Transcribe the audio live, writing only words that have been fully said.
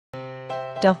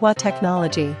Dahua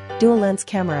technology, dual lens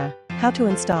camera, how to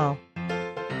install.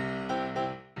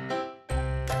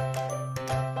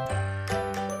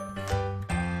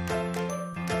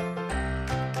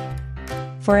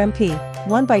 For MP,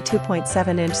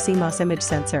 1x2.7-inch CMOS image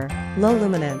sensor, low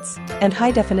luminance, and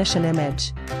high-definition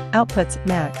image. Outputs,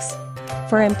 max.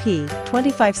 For MP,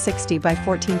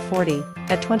 2560x1440,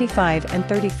 at 25 and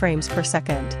 30 frames per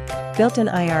second. Built-in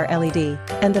IR LED,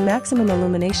 and the maximum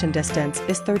illumination distance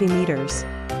is 30 meters.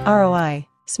 ROI,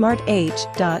 Smart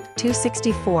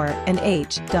H.264 and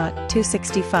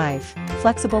H.265.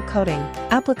 Flexible coating,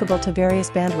 applicable to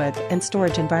various bandwidth and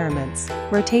storage environments.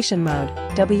 Rotation mode,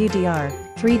 WDR,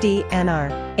 3D NR,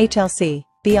 HLC,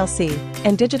 BLC,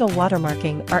 and digital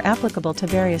watermarking are applicable to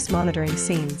various monitoring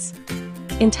scenes.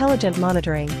 Intelligent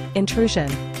monitoring, intrusion,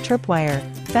 tripwire,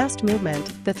 fast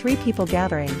movement, the 3 people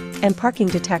gathering, and parking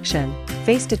detection,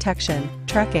 face detection,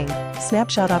 tracking,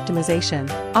 snapshot optimization,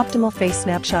 optimal face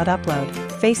snapshot upload,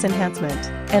 face enhancement,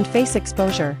 and face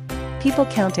exposure. People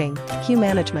counting, queue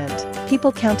management,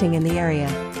 people counting in the area.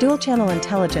 Dual channel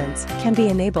intelligence can be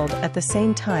enabled at the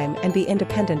same time and be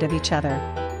independent of each other.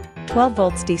 12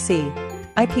 volts DC,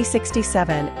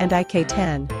 IP67 and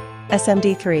IK10,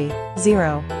 SMD3,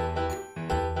 0.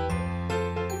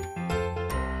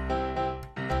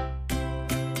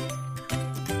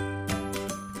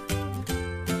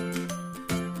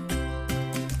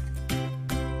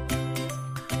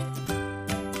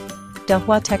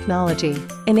 Dahua technology,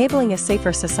 enabling a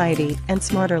safer society and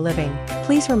smarter living.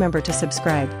 Please remember to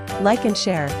subscribe, like and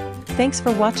share. Thanks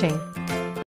for watching.